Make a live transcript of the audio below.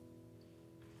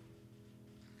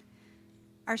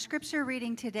Our scripture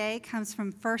reading today comes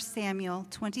from 1 Samuel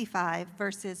 25,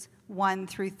 verses 1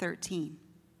 through 13.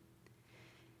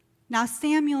 Now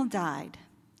Samuel died,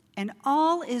 and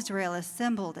all Israel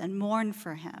assembled and mourned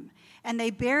for him, and they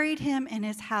buried him in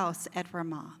his house at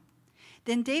Ramah.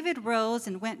 Then David rose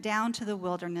and went down to the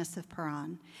wilderness of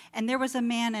Paran, and there was a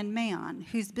man in Maon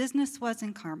whose business was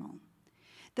in Carmel.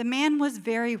 The man was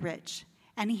very rich,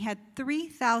 and he had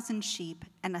 3,000 sheep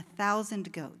and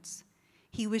 1,000 goats.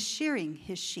 He was shearing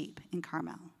his sheep in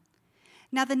Carmel.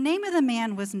 Now the name of the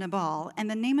man was Nabal, and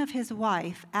the name of his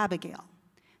wife Abigail.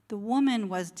 The woman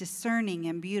was discerning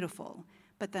and beautiful,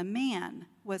 but the man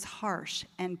was harsh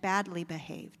and badly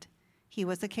behaved. He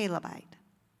was a Calebite.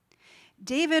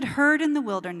 David heard in the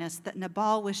wilderness that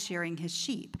Nabal was shearing his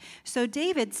sheep. So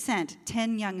David sent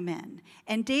 10 young men,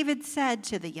 and David said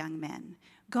to the young men,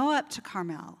 "Go up to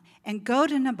Carmel, and go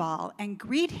to Nabal, and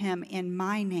greet him in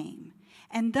my name.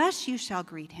 And thus you shall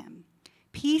greet him.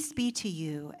 Peace be to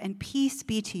you, and peace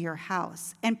be to your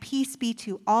house, and peace be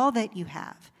to all that you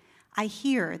have. I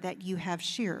hear that you have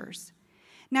shearers.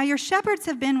 Now your shepherds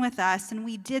have been with us, and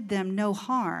we did them no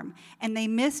harm, and they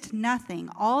missed nothing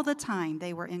all the time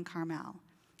they were in Carmel.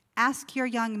 Ask your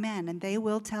young men, and they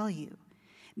will tell you.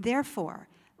 Therefore,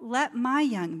 let my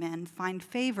young men find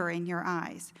favor in your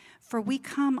eyes, for we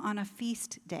come on a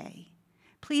feast day.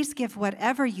 Please give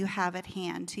whatever you have at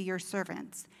hand to your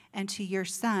servants and to your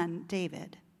son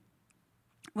David."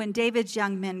 When David's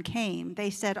young men came,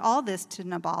 they said all this to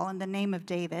Nabal in the name of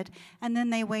David, and then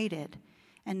they waited.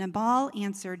 And Nabal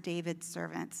answered David's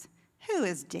servants, "Who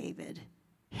is David?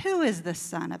 Who is the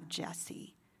son of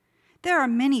Jesse? There are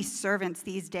many servants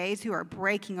these days who are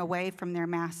breaking away from their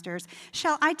masters.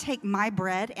 Shall I take my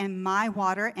bread and my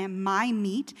water and my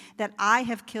meat that I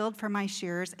have killed for my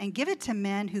shearers and give it to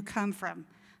men who come from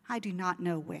I do not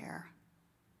know where?"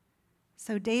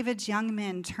 So David's young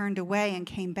men turned away and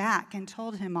came back and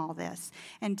told him all this.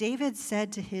 And David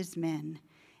said to his men,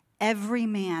 "Every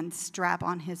man strap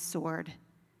on his sword."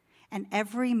 And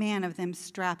every man of them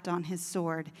strapped on his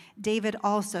sword. David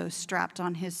also strapped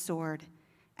on his sword.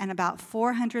 And about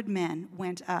 400 men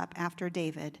went up after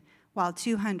David, while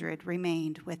 200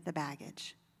 remained with the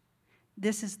baggage.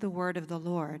 This is the word of the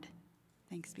Lord.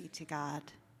 Thanks be to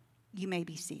God. You may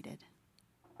be seated.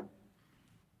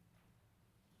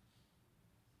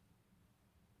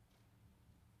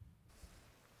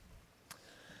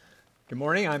 Good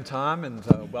morning, I'm Tom, and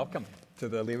welcome to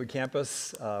the Leawood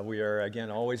campus. We are, again,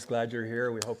 always glad you're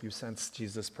here. We hope you sense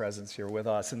Jesus' presence here with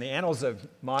us. In the annals of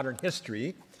modern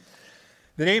history,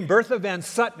 the name Bertha Van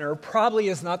Suttner probably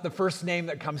is not the first name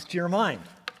that comes to your mind.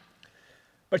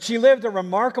 But she lived a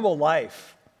remarkable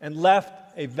life and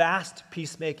left a vast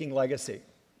peacemaking legacy.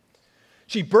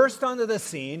 She burst onto the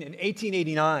scene in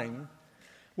 1889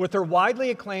 with her widely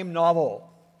acclaimed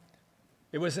novel.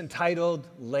 It was entitled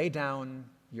Lay Down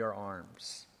Your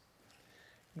Arms.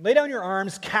 Lay Down Your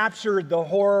Arms captured the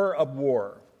horror of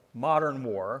war, modern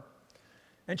war,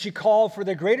 and she called for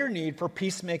the greater need for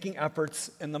peacemaking efforts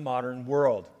in the modern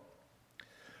world.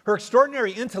 Her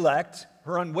extraordinary intellect,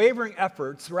 her unwavering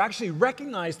efforts were actually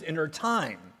recognized in her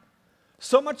time,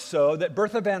 so much so that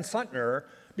Bertha Van Suttner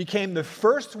became the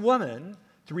first woman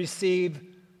to receive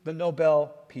the Nobel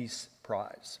Peace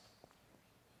Prize.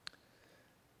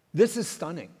 This is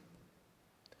stunning.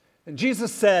 And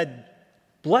Jesus said,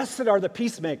 "Blessed are the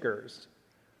peacemakers,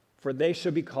 for they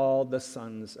shall be called the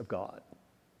sons of God."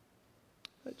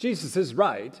 Jesus is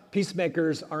right.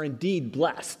 Peacemakers are indeed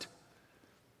blessed.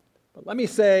 But let me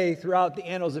say, throughout the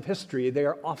annals of history, they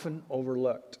are often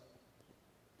overlooked.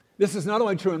 This is not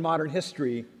only true in modern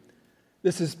history,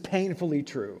 this is painfully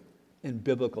true in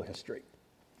biblical history.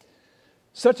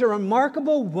 Such a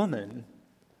remarkable woman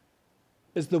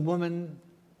is the woman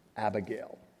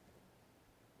Abigail.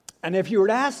 And if you were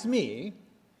to ask me,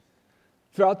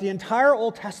 throughout the entire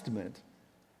Old Testament,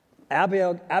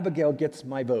 Abigail gets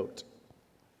my vote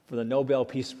for the Nobel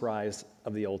Peace Prize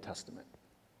of the Old Testament.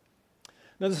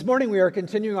 Now, this morning we are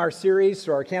continuing our series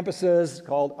through our campuses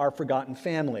called Our Forgotten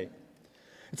Family.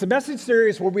 It's a message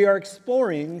series where we are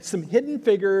exploring some hidden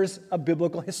figures of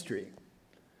biblical history,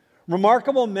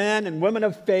 remarkable men and women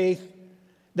of faith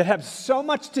that have so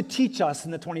much to teach us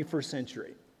in the 21st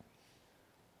century,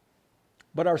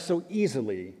 but are so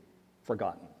easily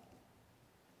forgotten.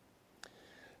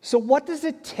 So what does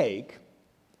it take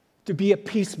to be a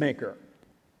peacemaker?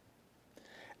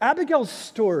 Abigail's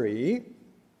story,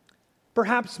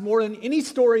 perhaps more than any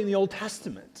story in the Old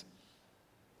Testament,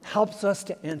 helps us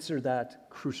to answer that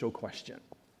crucial question.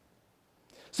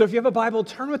 So if you have a Bible,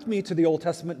 turn with me to the Old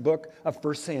Testament book of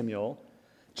 1 Samuel,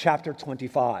 chapter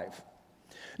 25.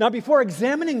 Now, before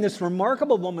examining this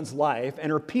remarkable woman's life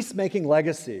and her peacemaking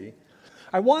legacy,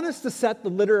 I want us to set the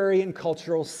literary and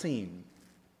cultural scene.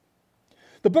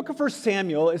 The book of 1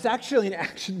 Samuel is actually an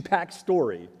action-packed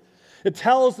story. It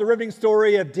tells the riveting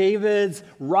story of David's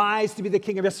rise to be the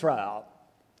king of Israel.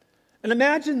 And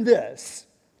imagine this,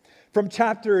 from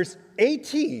chapters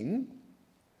 18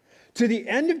 to the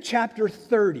end of chapter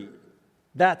 30,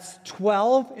 that's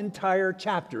 12 entire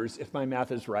chapters, if my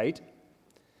math is right.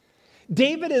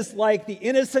 David is like the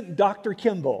innocent Dr.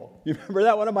 Kimball. You remember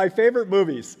that? One of my favorite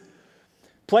movies.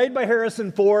 Played by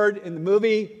Harrison Ford in the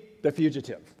movie The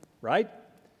Fugitive, right?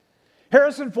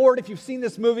 Harrison Ford, if you've seen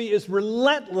this movie, is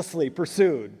relentlessly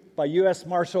pursued by U.S.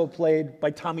 Marshal played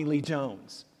by Tommy Lee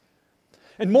Jones.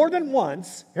 And more than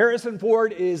once, Harrison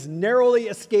Ford is narrowly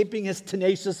escaping his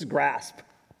tenacious grasp.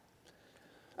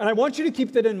 And I want you to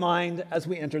keep that in mind as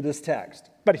we enter this text.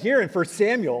 But here in 1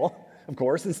 Samuel, of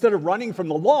course, instead of running from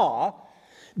the law,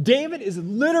 David is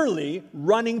literally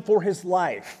running for his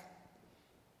life.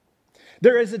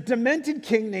 There is a demented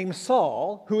king named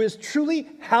Saul who is truly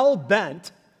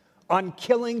hell-bent on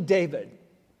killing David.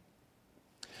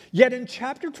 Yet in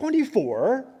chapter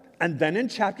 24, and then in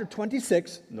chapter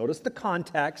 26, notice the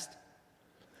context,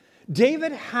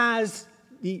 David has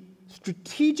the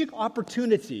strategic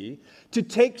opportunity to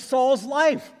take Saul's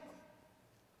life,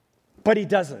 but he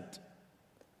doesn't.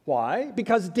 Why?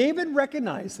 Because David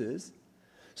recognizes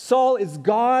Saul is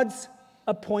God's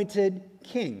appointed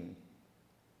king.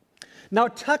 Now,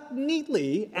 tucked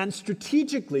neatly and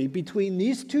strategically between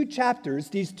these two chapters,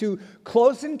 these two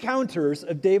close encounters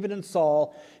of David and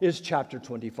Saul, is chapter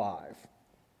 25.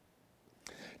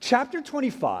 Chapter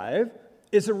 25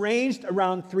 is arranged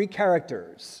around three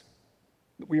characters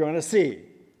that we want to see.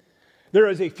 There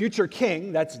is a future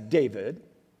king, that's David,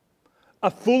 a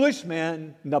foolish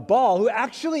man, Nabal, who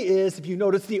actually is, if you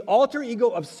notice, the alter ego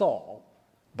of Saul,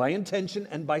 by intention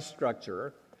and by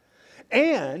structure,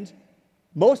 and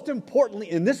most importantly,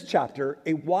 in this chapter,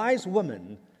 a wise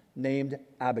woman named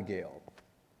Abigail.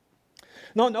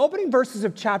 Now, in the opening verses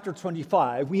of chapter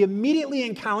 25, we immediately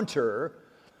encounter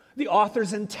the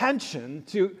author's intention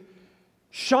to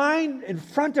shine in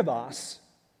front of us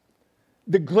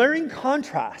the glaring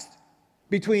contrast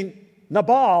between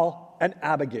Nabal and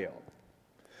Abigail,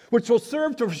 which will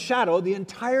serve to foreshadow the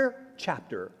entire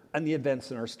chapter and the events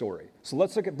in our story. So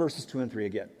let's look at verses 2 and 3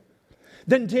 again.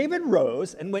 Then David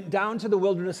rose and went down to the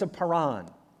wilderness of Paran.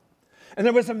 And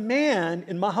there was a man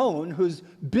in Mahon whose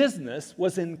business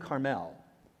was in Carmel.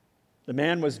 The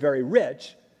man was very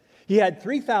rich. He had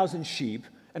 3,000 sheep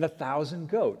and 1,000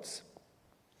 goats.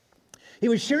 He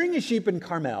was shearing his sheep in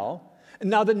Carmel.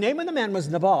 And now the name of the man was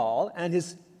Nabal, and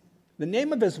the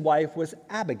name of his wife was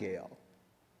Abigail.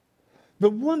 The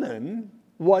woman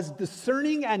was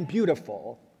discerning and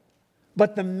beautiful,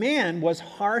 but the man was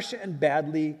harsh and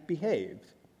badly behaved.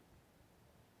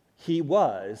 He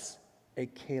was a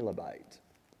Calebite.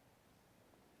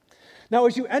 Now,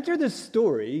 as you enter this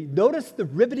story, notice the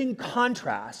riveting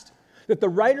contrast that the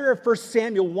writer of 1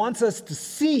 Samuel wants us to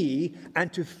see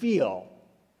and to feel.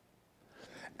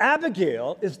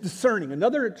 Abigail is discerning.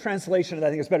 Another translation that I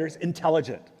think is better is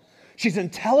intelligent. She's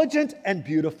intelligent and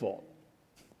beautiful.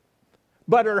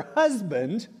 But her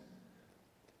husband,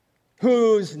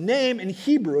 whose name in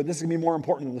Hebrew, this is going to be more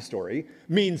important in the story,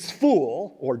 means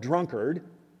fool or drunkard,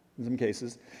 in some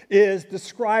cases, is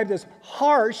described as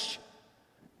harsh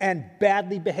and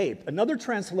badly behaved. Another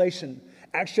translation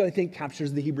actually, I think,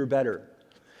 captures the Hebrew better.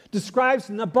 Describes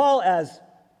Nabal as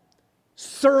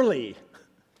surly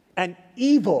and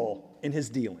evil in his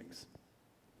dealings.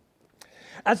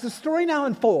 As the story now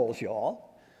unfolds,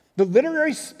 y'all, the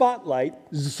literary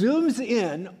spotlight zooms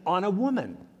in on a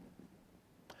woman,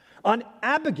 on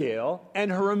Abigail and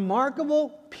her remarkable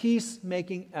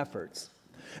peacemaking efforts.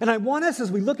 And I want us,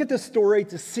 as we look at this story,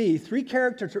 to see three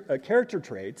character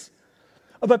traits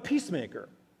of a peacemaker.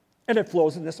 And it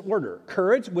flows in this order: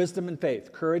 courage, wisdom, and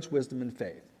faith. Courage, wisdom, and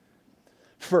faith.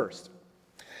 First,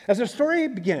 as the story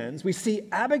begins, we see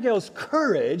Abigail's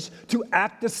courage to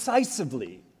act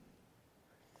decisively.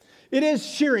 It is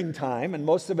shearing time, and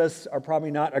most of us are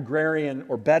probably not agrarian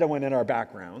or Bedouin in our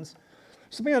backgrounds.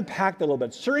 So let me unpack that a little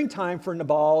bit. Shearing time for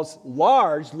Nabal's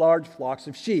large flocks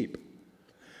of sheep,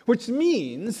 which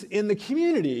means in the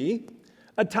community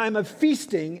a time of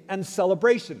feasting and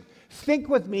celebration. Think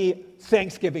with me,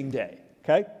 Thanksgiving Day,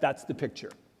 okay? That's the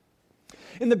picture.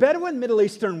 In the Bedouin Middle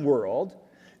Eastern world,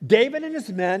 David and his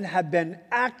men have been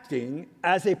acting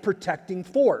as a protecting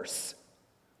force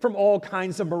from all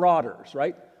kinds of marauders,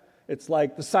 right? It's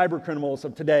like the cyber criminals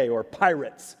of today or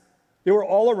pirates. They were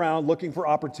all around looking for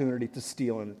opportunity to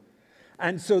steal.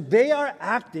 And so they are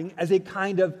acting as a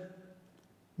kind of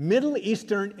Middle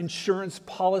Eastern insurance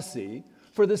policy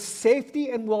for the safety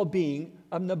and well-being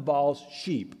of Nabal's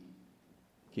sheep.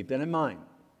 Keep that in mind.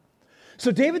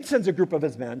 So David sends a group of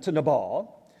his men to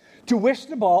Nabal to wish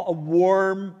Nabal a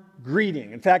warm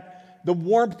greeting. In fact, the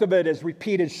warmth of it is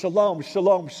repeated, shalom,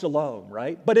 shalom, shalom,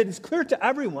 right? But it is clear to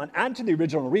everyone and to the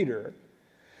original reader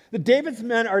that David's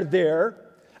men are there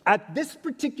at this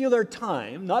particular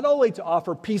time, not only to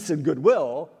offer peace and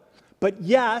goodwill, but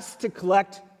yes, to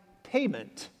collect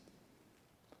payment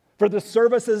for the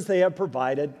services they have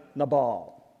provided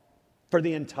Nabal for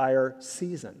the entire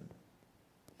season.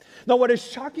 Now, what is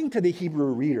shocking to the Hebrew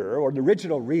reader, or the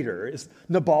original reader, is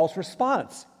Nabal's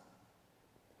response,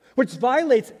 which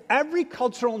violates every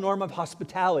cultural norm of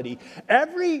hospitality,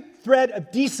 every thread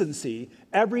of decency,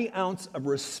 every ounce of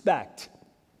respect.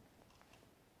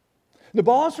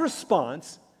 Nabal's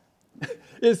response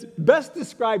is best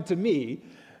described to me,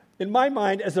 in my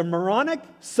mind, as a moronic,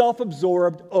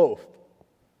 self-absorbed oath.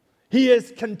 He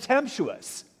is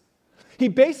contemptuous. He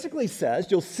basically says,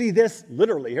 you'll see this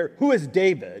literally here, who is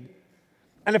David?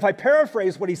 And if I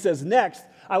paraphrase what he says next,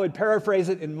 I would paraphrase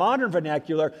it in modern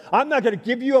vernacular, I'm not going to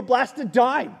give you a blasted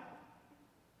dime.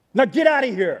 Now get out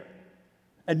of here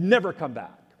and never come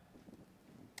back.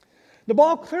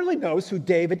 Nabal clearly knows who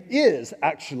David is,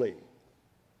 actually.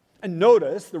 And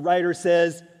notice the writer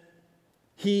says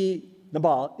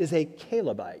Nabal is a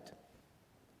Calebite,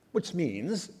 which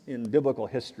means, in biblical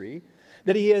history,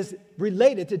 that he is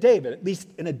related to David, at least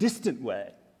in a distant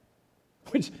way,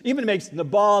 which even makes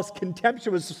Nabal's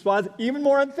contemptuous response even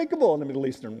more unthinkable in the Middle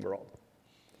Eastern world.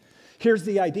 Here's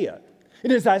the idea.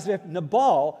 It is as if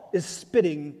Nabal is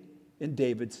spitting in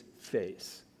David's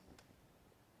face.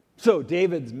 So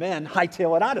David's men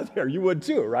hightail it out of there. You would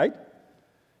too, right?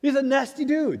 He's a nasty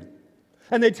dude.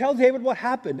 And they tell David what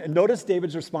happened. And notice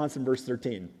David's response in verse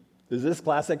 13. Is this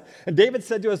classic? And David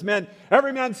said to his men,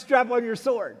 every man strap on your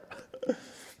sword.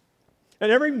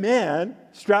 And every man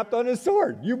strapped on his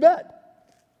sword. You bet.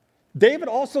 David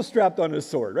also strapped on his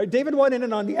sword, right? David went in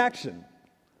and on the action.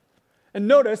 And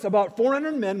notice about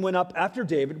 400 men went up after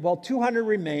David while 200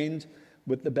 remained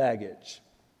with the baggage.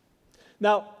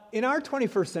 Now, in our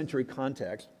 21st century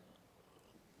context,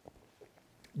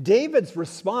 David's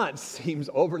response seems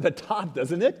over the top,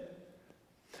 doesn't it?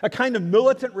 A kind of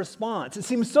militant response. It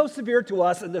seems so severe to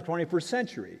us in the 21st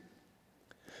century.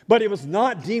 But it was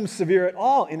not deemed severe at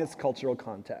all in its cultural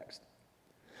context.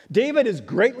 David is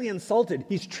greatly insulted.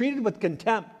 He's treated with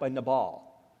contempt by Nabal.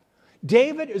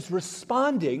 David is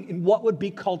responding in what would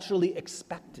be culturally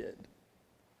expected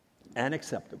and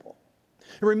acceptable.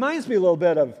 It reminds me a little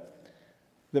bit of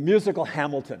the musical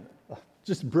Hamilton.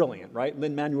 Just brilliant, right?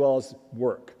 Lin-Manuel's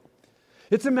work.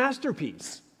 It's a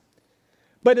masterpiece.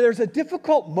 But there's a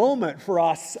difficult moment for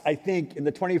us, I think, in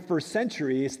the 21st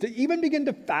century is to even begin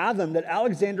to fathom that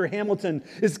Alexander Hamilton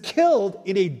is killed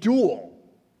in a duel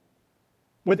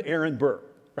with Aaron Burr.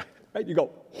 Right? You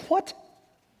go, what?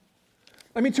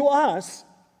 I mean, to us,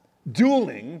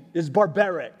 dueling is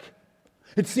barbaric.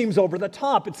 It seems over the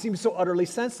top. It seems so utterly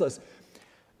senseless.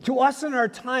 To us in our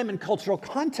time and cultural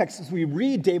context, as we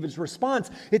read David's response,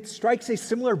 it strikes a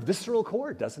similar visceral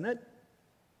chord, doesn't it?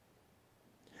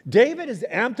 David is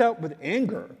amped up with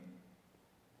anger,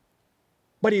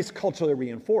 but he's culturally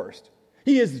reinforced.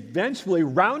 He is vengefully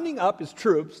rounding up his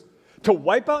troops to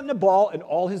wipe out Nabal and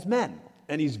all his men,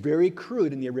 and he's very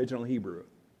crude in the original Hebrew.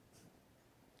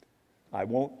 I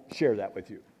won't share that with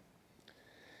you.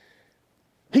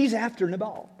 He's after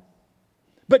Nabal.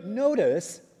 But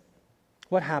notice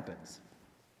what happens.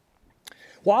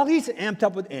 While he's amped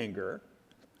up with anger,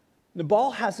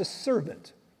 Nabal has a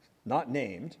servant, not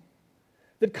named,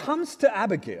 that comes to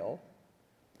Abigail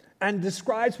and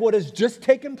describes what has just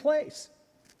taken place.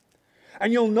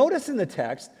 And you'll notice in the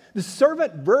text, the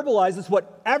servant verbalizes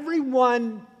what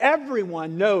everyone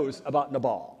knows about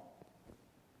Nabal.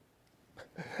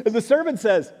 The servant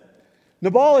says,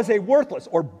 Nabal is a worthless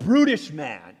or brutish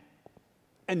man.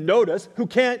 And notice, you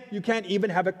can't even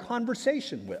have a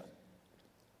conversation with.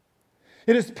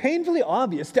 It is painfully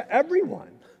obvious to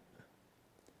everyone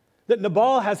that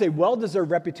Nabal has a well-deserved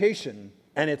reputation,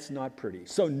 and it's not pretty.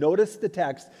 So notice the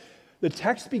text. The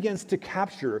text begins to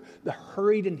capture the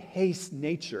hurried and haste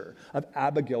nature of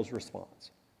Abigail's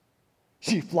response.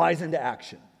 She flies into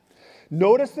action.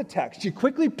 Notice the text. She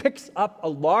quickly picks up a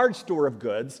large store of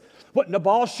goods, what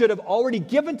Nabal should have already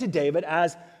given to David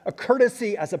as a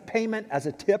courtesy, as a payment, as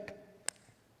a tip.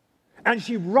 And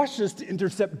she rushes to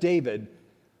intercept David,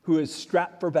 who is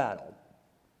strapped for battle.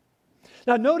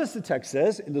 Now, notice the text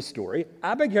says in the story,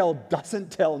 Abigail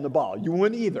doesn't tell Nabal. You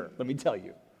wouldn't either, let me tell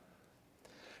you.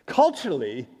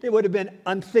 Culturally, it would have been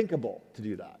unthinkable to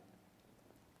do that,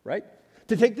 right?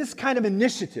 to take this kind of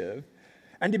initiative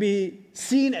and to be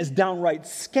seen as downright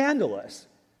scandalous,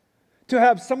 to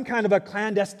have some kind of a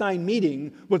clandestine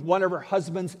meeting with one of her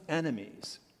husband's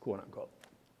enemies, quote unquote.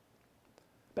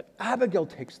 But Abigail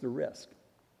takes the risk.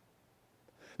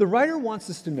 The writer wants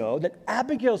us to know that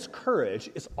Abigail's courage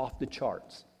is off the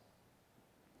charts.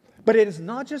 But it is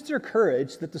not just her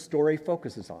courage that the story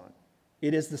focuses on.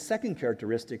 It is the second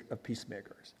characteristic of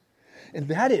peacemakers. And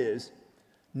that is,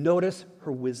 notice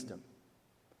her wisdom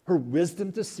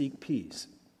to seek peace.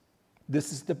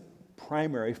 This is the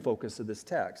primary focus of this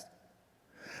text.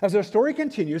 As our story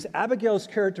continues, Abigail's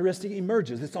characteristic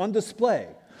emerges. It's on display.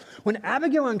 When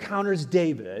Abigail encounters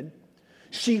David,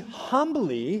 she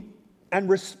humbly and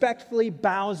respectfully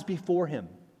bows before him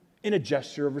in a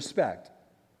gesture of respect.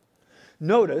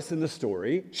 Notice in the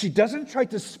story, she doesn't try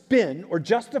to spin or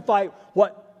justify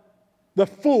what the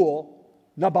fool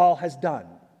Nabal has done.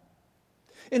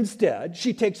 Instead,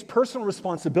 she takes personal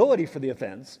responsibility for the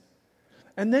offense,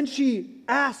 and then she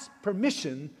asks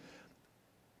permission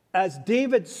as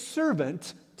David's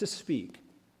servant to speak.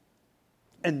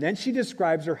 And then she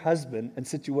describes her husband and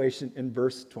situation in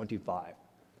verse 25.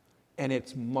 And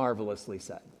it's marvelously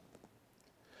said.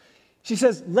 She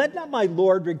says, "Let not my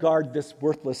Lord regard this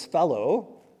worthless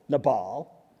fellow,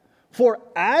 Nabal, for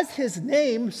as his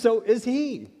name, so is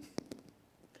he.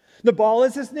 Nabal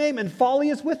is his name, and folly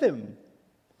is with him.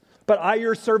 But I,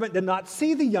 your servant, did not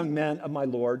see the young man of my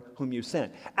Lord whom you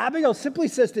sent." Abigail simply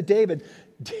says to David,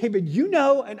 "David, you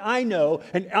know and I know,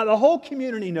 and the whole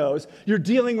community knows, you're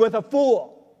dealing with a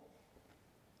fool."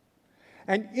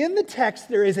 And in the text,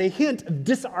 there is a hint of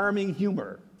disarming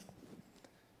humor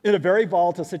in a very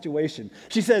volatile situation.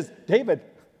 She says, "David,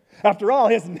 after all,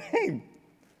 his name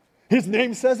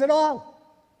says it all."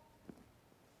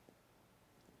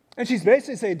 And she's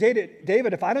basically saying,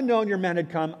 David, if I'd have known your men had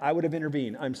come, I would have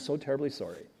intervened. I'm so terribly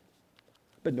sorry.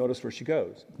 But notice where she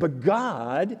goes. "But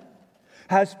God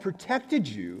has protected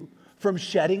you from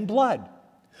shedding blood,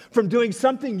 from doing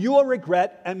something you will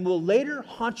regret and will later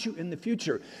haunt you in the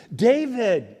future."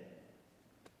 David,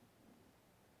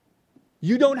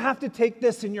 you don't have to take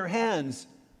this in your hands.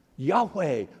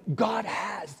 Yahweh, God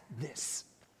has this.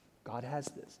 God has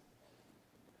this.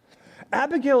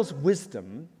 Abigail's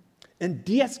wisdom in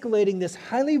de-escalating this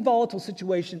highly volatile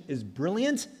situation is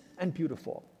brilliant and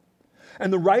beautiful.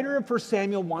 And the writer of 1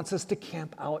 Samuel wants us to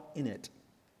camp out in it.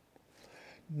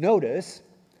 Notice,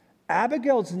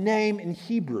 Abigail's name in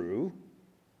Hebrew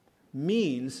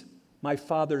means my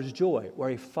father's joy,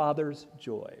 or a father's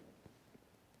joy.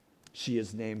 She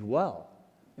is named well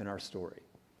in our story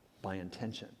by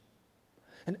intention.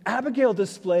 And Abigail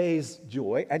displays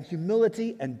joy and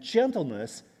humility and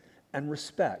gentleness and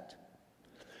respect.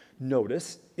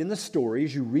 Notice in the story,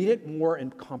 as you read it more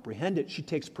and comprehend it, she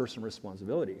takes personal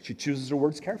responsibility. She chooses her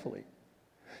words carefully.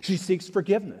 She seeks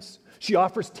forgiveness. She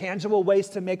offers tangible ways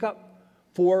to make up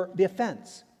for the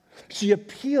offense. She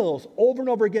appeals over and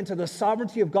over again to the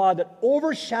sovereignty of God that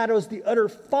overshadows the utter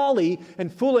folly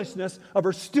and foolishness of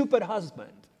her stupid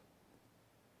husband.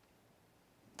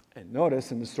 And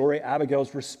notice in the story,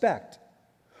 Abigail's respect,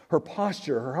 her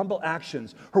posture, her humble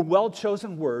actions, her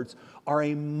well-chosen words are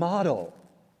a model,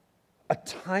 a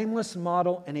timeless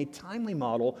model and a timely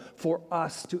model for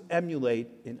us to emulate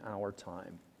in our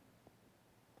time.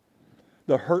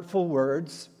 The hurtful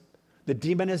words, the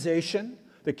demonization,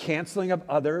 the canceling of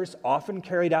others, often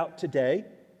carried out today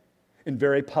in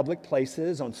very public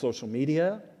places on social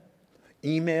media,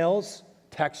 emails,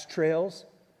 text trails,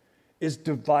 is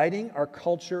dividing our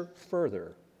culture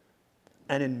further,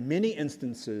 and in many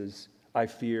instances, I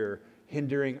fear,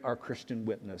 hindering our Christian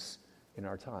witness in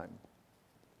our time.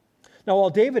 Now,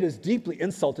 while David is deeply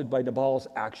insulted by Nabal's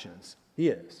actions, he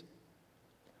is,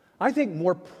 I think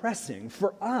more pressing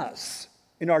for us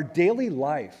in our daily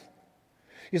life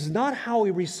is not how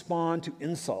we respond to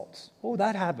insults. Oh,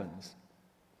 that happens.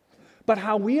 But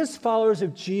how we as followers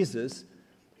of Jesus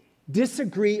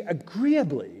disagree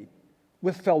agreeably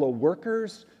with fellow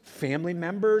workers, family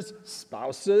members,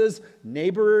 spouses,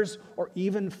 neighbors, or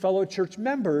even fellow church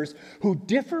members who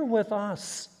differ with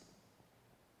us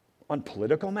on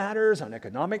political matters, on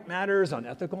economic matters, on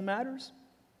ethical matters.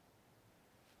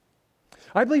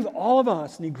 I believe all of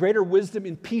us need greater wisdom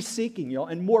in peace-seeking,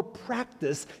 and more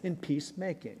practice in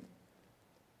peacemaking.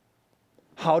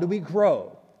 How do we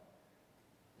grow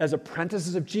as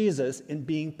apprentices of Jesus in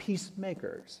being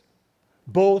peacemakers,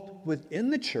 both within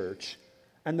the church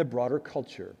and the broader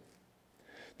culture?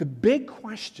 The big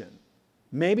question,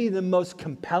 maybe the most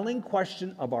compelling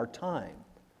question of our time,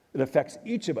 that affects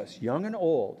each of us, young and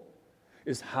old,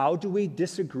 is how do we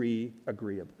disagree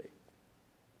agreeably?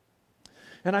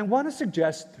 And I want to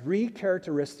suggest 3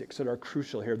 characteristics that are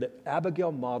crucial here that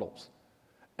Abigail models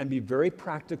and be very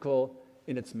practical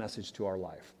in its message to our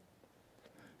life.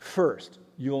 First,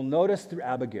 you'll notice through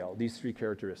Abigail these 3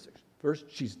 characteristics. First,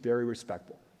 she's very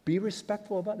respectful. Be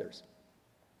respectful of others.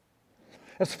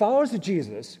 As followers of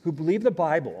Jesus who believe the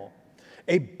Bible,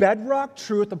 a bedrock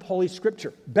truth of Holy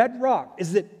Scripture, bedrock,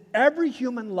 is that every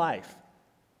human life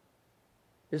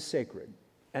is sacred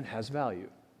and has value.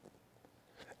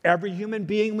 Every human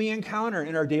being we encounter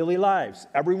in our daily lives,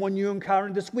 everyone you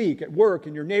encountered this week at work,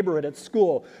 in your neighborhood, at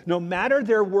school, no matter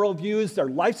their worldviews, their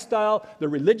lifestyle, their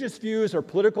religious views, or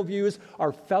political views,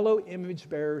 are fellow image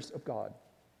bearers of God.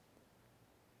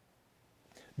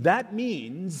 That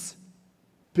means,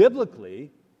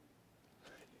 biblically,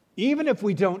 even if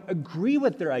we don't agree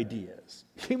with their ideas,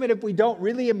 even if we don't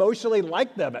really emotionally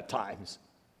like them at times,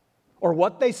 or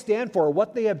what they stand for, or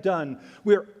what they have done,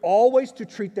 we're always to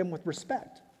treat them with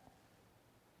respect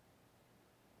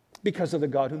because of the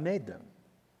God who made them.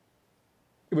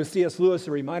 It was C.S. Lewis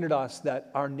who reminded us that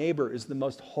our neighbor is the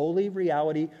most holy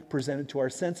reality presented to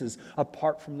our senses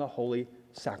apart from the holy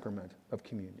sacrament of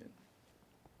communion.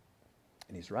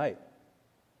 And he's right.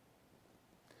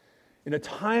 In a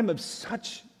time of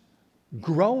such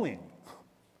growing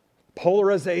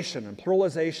polarization and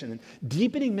pluralization and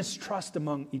deepening mistrust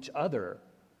among each other,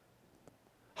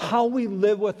 how we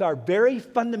live with our very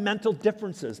fundamental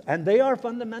differences, and they are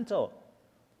fundamental,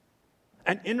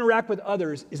 and interact with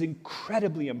others is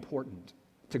incredibly important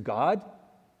to God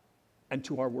and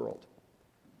to our world.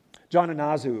 John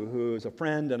Inazu, who is a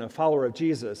friend and a follower of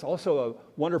Jesus, also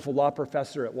a wonderful law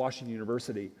professor at Washington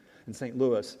University in St.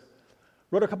 Louis,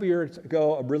 wrote a couple years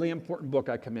ago a really important book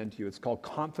I commend to you. It's called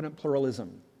Confident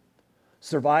Pluralism: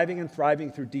 Surviving and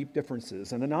Thriving Through Deep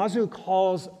Differences. And Inazu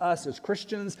calls us as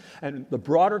Christians and the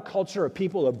broader culture of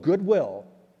people of goodwill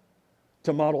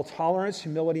to model tolerance,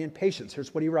 humility, and patience.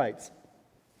 Here's what he writes.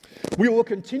 We will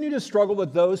continue to struggle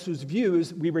with those whose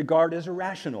views we regard as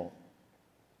irrational,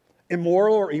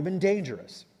 immoral, or even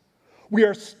dangerous. We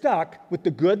are stuck with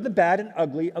the good, the bad, and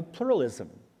ugly of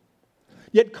pluralism.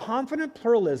 Yet confident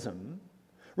pluralism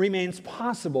remains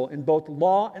possible in both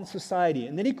law and society.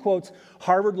 And then he quotes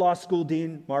Harvard Law School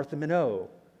Dean Martha Minow.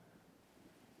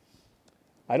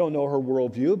 I don't know her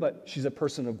worldview, but she's a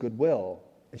person of goodwill.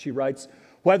 And she writes,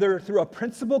 whether through a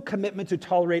principled commitment to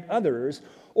tolerate others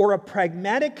or a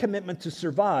pragmatic commitment to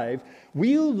survive,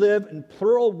 we who live in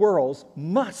plural worlds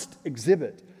must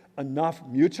exhibit enough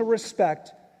mutual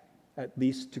respect at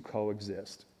least to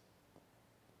coexist.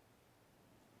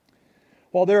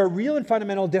 While there are real and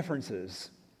fundamental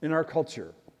differences in our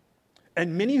culture,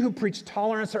 and many who preach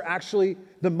tolerance are actually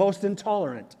the most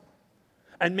intolerant,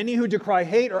 and many who decry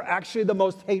hate are actually the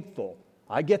most hateful,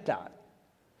 I get that.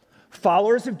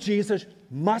 Followers of Jesus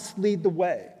must lead the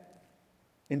way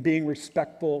in being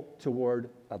respectful toward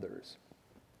others.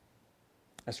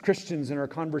 As Christians in our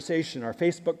conversation, our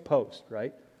Facebook post,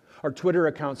 right? Our Twitter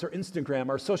accounts, our Instagram,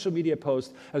 our social media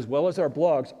posts, as well as our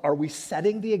blogs, are we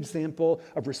setting the example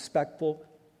of respectful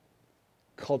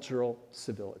cultural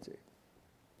civility?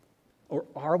 Or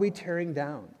are we tearing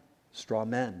down straw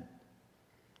men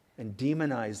and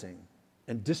demonizing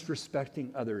and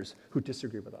disrespecting others who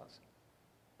disagree with us?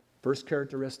 First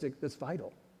characteristic that's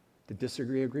vital, to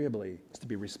disagree agreeably, is to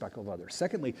be respectful of others.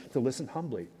 Secondly, to listen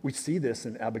humbly. We see this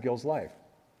in Abigail's life.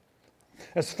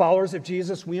 As followers of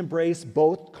Jesus, we embrace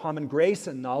both common grace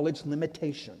and knowledge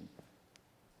limitation.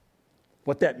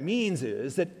 What that means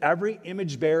is that every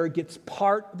image bearer gets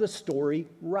part of the story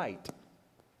right.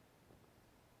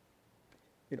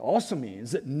 It also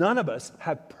means that none of us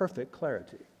have perfect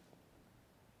clarity.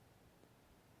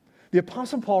 The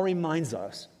Apostle Paul reminds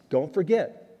us, don't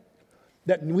forget,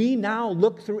 that we now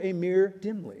look through a mirror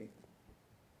dimly.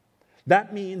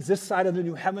 That means this side of the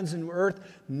new heavens and new earth,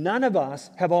 none of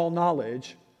us have all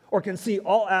knowledge or can see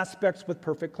all aspects with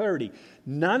perfect clarity.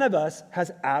 None of us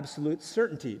has absolute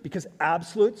certainty, because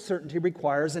absolute certainty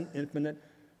requires an infinite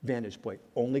vantage point.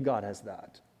 Only God has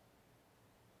that.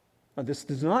 Now, this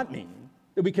does not mean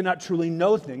that we cannot truly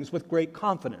know things with great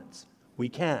confidence. We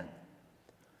can.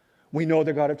 We know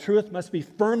the God of truth must be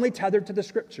firmly tethered to the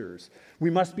Scriptures. We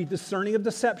must be discerning of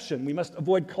deception. We must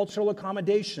avoid cultural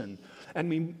accommodation. And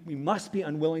we must be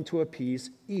unwilling to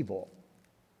appease evil.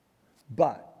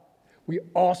 But we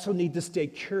also need to stay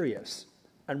curious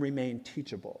and remain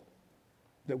teachable,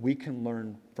 that we can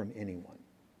learn from anyone.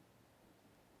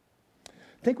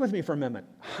 Think with me for a moment.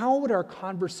 How would our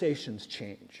conversations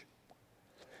change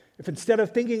if instead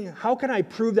of thinking, how can I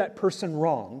prove that person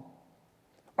wrong,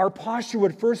 our posture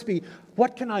would first be,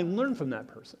 what can I learn from that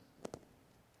person?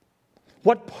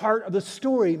 What part of the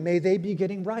story may they be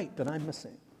getting right that I'm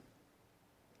missing?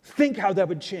 Think how that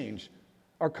would change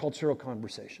our cultural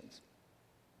conversations,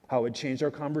 how it would change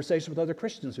our conversation with other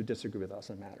Christians who disagree with us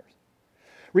on matters.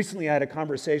 Recently, I had a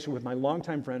conversation with my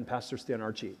longtime friend, Pastor Stan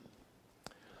Archie.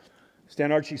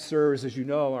 Stan Archie serves, as you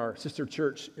know, our sister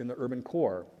church in the urban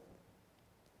core.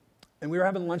 And we were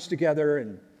having lunch together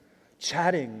and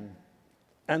chatting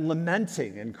and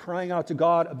lamenting and crying out to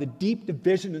God of the deep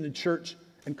division in the church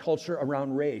and culture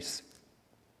around race.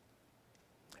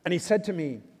 And he said to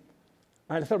me,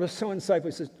 and I thought it was so insightful,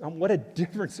 he says, what a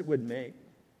difference it would make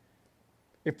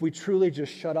if we truly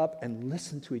just shut up and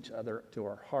listen to each other, to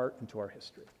our heart and to our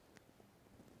history.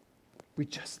 We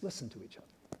just listen to each other.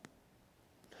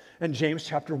 And James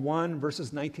chapter 1,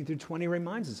 verses 19 through 20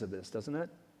 reminds us of this, doesn't it?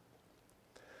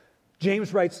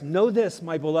 James writes, "Know this,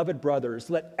 my beloved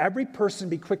brothers, let every person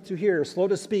be quick to hear, slow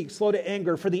to speak, slow to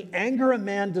anger, for the anger of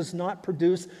man does not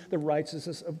produce the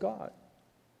righteousness of God."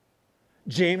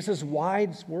 James's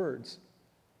wise words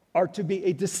are to be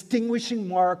a distinguishing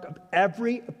mark of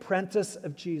every apprentice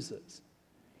of Jesus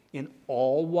in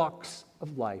all walks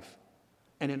of life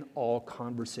and in all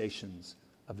conversations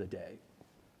of the day.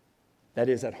 That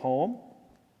is at home,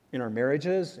 in our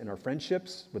marriages, in our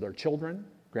friendships, with our children,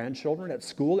 grandchildren, at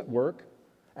school, at work,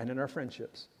 and in our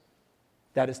friendships.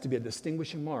 That is to be a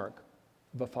distinguishing mark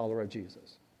of a follower of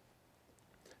Jesus.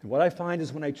 And what I find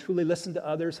is when I truly listen to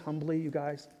others humbly, you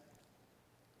guys,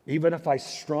 even if I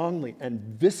strongly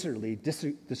and viscerally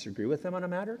disagree with them on a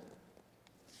matter,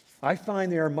 I find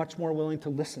they are much more willing to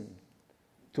listen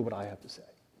to what I have to say.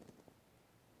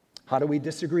 How do we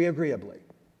disagree agreeably?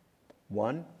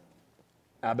 One,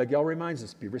 Abigail reminds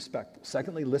us, be respectful.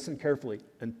 Secondly, listen carefully.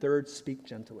 And third, speak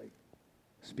gently.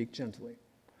 Speak gently.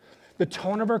 The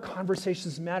tone of our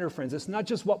conversations matter, friends. It's not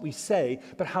just what we say,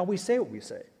 but how we say what we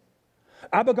say.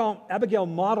 Abigail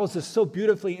models this so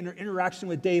beautifully in her interaction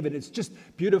with David. It's just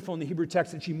beautiful in the Hebrew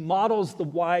text. And she models the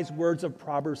wise words of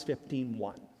Proverbs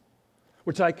 15:1,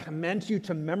 which I commend you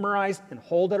to memorize and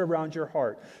hold it around your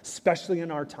heart, especially in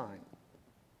our time.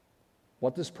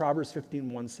 What does Proverbs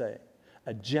 15:1 say?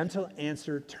 A gentle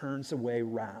answer turns away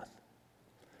wrath,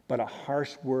 but a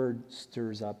harsh word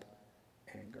stirs up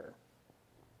anger.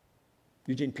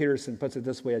 Eugene Peterson puts it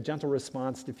this way: a gentle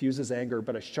response diffuses anger,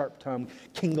 but a sharp tongue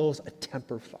kindles a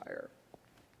temper fire.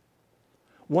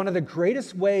 One of the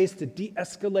greatest ways to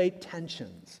de-escalate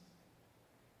tensions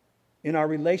in our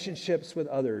relationships with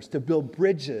others, to build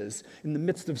bridges in the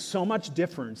midst of so much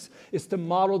difference, is to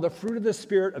model the fruit of the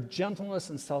Spirit of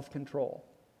gentleness and self-control.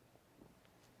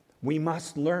 We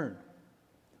must learn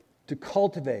to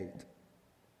cultivate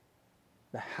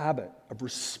the habit of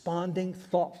responding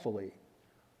thoughtfully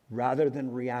rather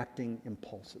than reacting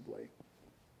impulsively.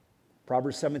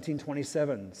 Proverbs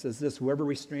 17:27 says this: whoever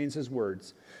restrains his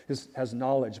words has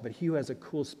knowledge, but he who has a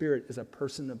cool spirit is a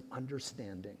person of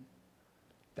understanding.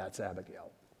 That's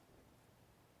Abigail.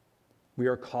 We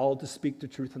are called to speak the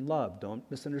truth in love. Don't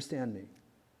misunderstand me.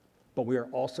 But we are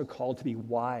also called to be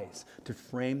wise, to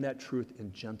frame that truth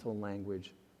in gentle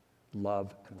language,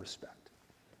 love, and respect.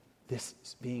 This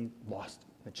is being lost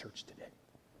in the church today.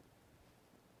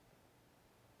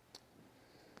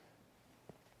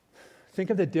 Think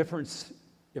of the difference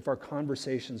if our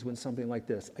conversations went something like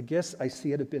this. I guess I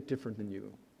see it a bit different than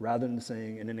you, rather than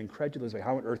saying in an incredulous way,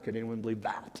 how on earth could anyone believe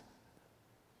that?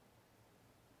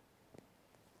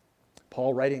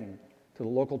 Paul, writing to the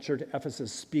local church at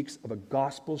Ephesus, speaks of a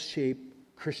gospel-shaped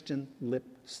Christian lip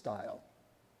style.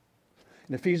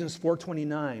 In Ephesians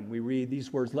 4:29, we read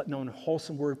these words: let no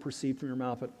unwholesome word proceed from your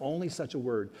mouth, but only such a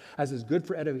word as is good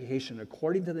for edification,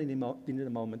 according to the need of the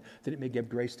moment, that it may give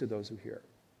grace to those who hear.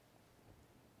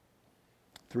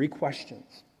 3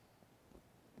 questions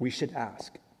we should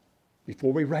ask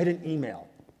before we write an email,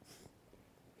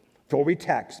 before we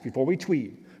text, before we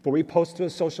tweet, before we post to a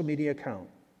social media account.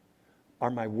 Are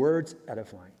my words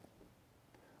edifying?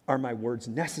 Are my words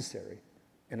necessary?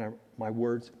 And are my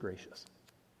words gracious?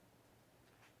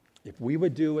 If we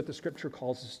would do what the Scripture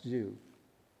calls us to do,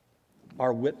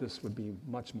 our witness would be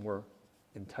much more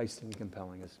enticing and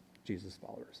compelling as Jesus'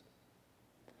 followers.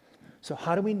 So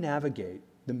how do we navigate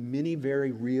the many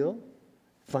very real,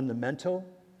 fundamental,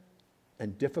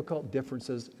 and difficult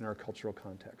differences in our cultural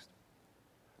context?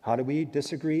 How do we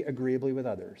disagree agreeably with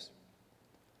others?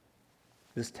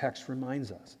 This text reminds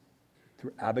us,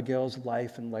 through Abigail's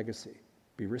life and legacy,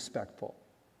 be respectful,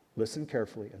 listen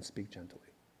carefully, and speak gently.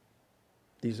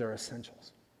 These are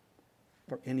essentials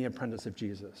for any apprentice of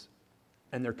Jesus,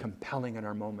 and they're compelling in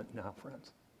our moment now,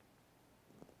 friends.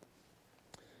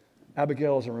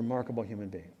 Abigail is a remarkable human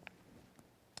being.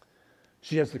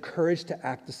 She has the courage to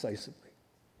act decisively.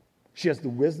 She has the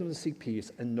wisdom to seek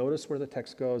peace, and notice where the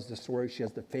text goes, the story, she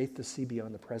has the faith to see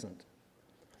beyond the present.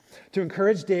 To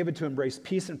encourage David to embrace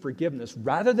peace and forgiveness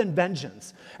rather than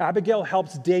vengeance, Abigail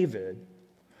helps David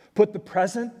put the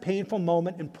present painful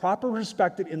moment in proper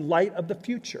perspective in light of the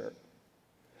future.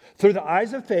 Through the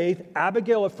eyes of faith,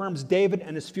 Abigail affirms David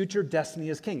and his future destiny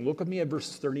as king. Look with me at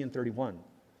verses 30 and 31.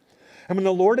 And when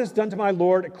the Lord has done to my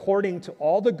Lord according to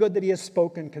all the good that he has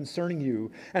spoken concerning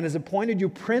you, and has appointed you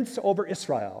prince over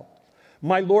Israel,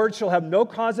 my Lord shall have no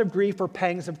cause of grief or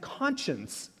pangs of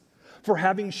conscience for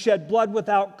having shed blood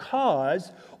without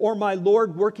cause, or my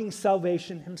Lord working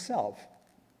salvation himself.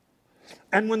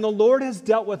 And when the Lord has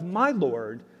dealt with my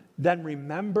Lord, then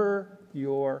remember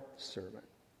your servant.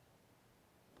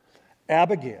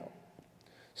 Abigail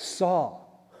saw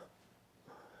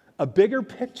a bigger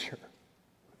picture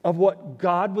of what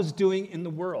God was doing in the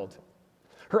world.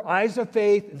 Her eyes of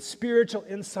faith and spiritual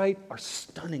insight are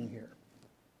stunning here.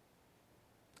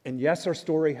 And yes, our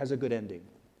story has a good ending.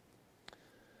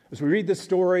 As we read this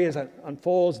story, as it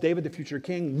unfolds, David, the future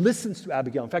king, listens to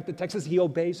Abigail. In fact, the text says he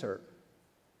obeys her.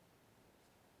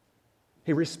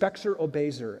 He respects her,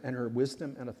 obeys her, and her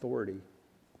wisdom and authority.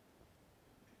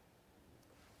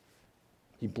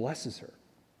 He blesses her,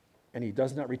 and he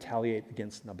does not retaliate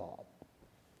against Nabal.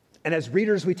 And as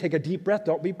readers, we take a deep breath,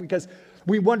 don't we? Because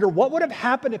we wonder what would have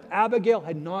happened if Abigail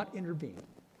had not intervened.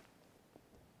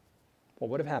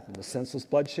 What would have happened? The senseless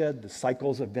bloodshed, the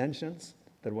cycles of vengeance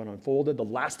that went unfolded, the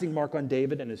lasting mark on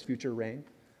David and his future reign.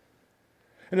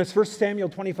 And as 1 Samuel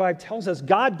 25 tells us,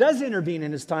 God does intervene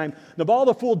in his time. Nabal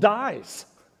the fool dies.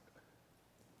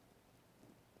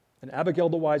 And Abigail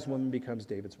the wise woman becomes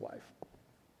David's wife.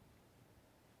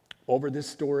 Over this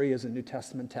story is a New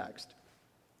Testament text,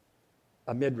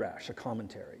 a midrash, a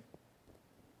commentary.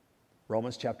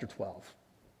 Romans chapter 12.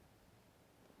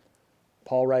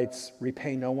 Paul writes,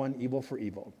 repay no one evil for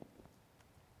evil,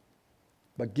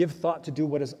 but give thought to do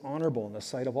what is honorable in the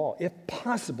sight of all. If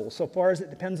possible, so far as it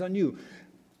depends on you,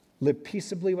 live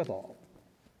peaceably with all.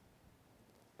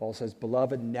 Paul says,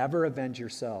 beloved, never avenge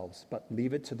yourselves, but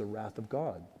leave it to the wrath of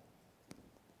God.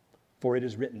 For it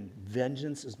is written,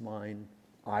 vengeance is mine,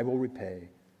 I will repay,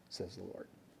 says the Lord.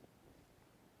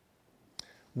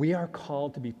 We are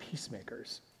called to be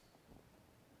peacemakers.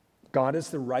 God is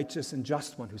the righteous and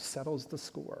just one who settles the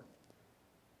score.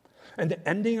 And the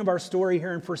ending of our story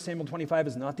here in 1 Samuel 25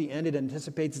 is not the end. It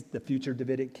anticipates the future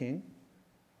Davidic king,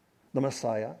 the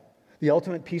Messiah, the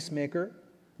ultimate peacemaker,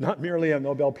 not merely a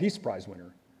Nobel Peace Prize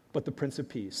winner, but the Prince of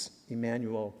Peace,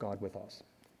 Emmanuel, God with us.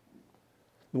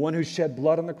 The one who shed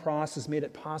blood on the cross has made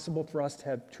it possible for us to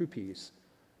have true peace,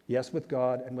 yes, with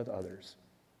God and with others.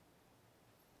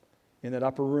 In that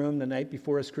upper room the night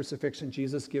before his crucifixion,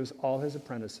 Jesus gives all his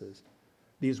apprentices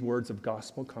these words of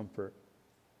gospel comfort.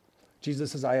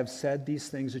 Jesus says, I have said these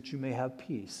things that you may have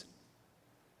peace.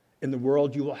 In the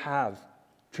world you will have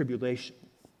tribulation,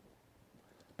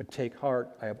 but take heart,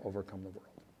 I have overcome the world.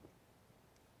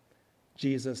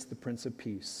 Jesus, the Prince of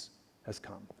Peace, has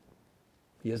come.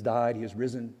 He has died, he has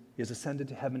risen, he has ascended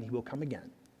to heaven, he will come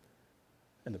again.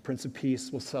 And the Prince of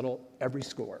Peace will settle every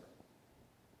score,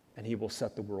 and he will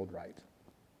set the world right.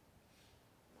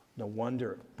 No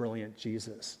wonder brilliant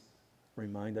Jesus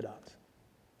reminded us,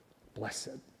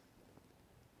 blessed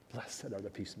are the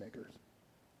peacemakers,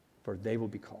 for they will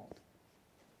be called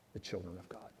the children of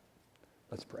God.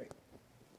 Let's pray.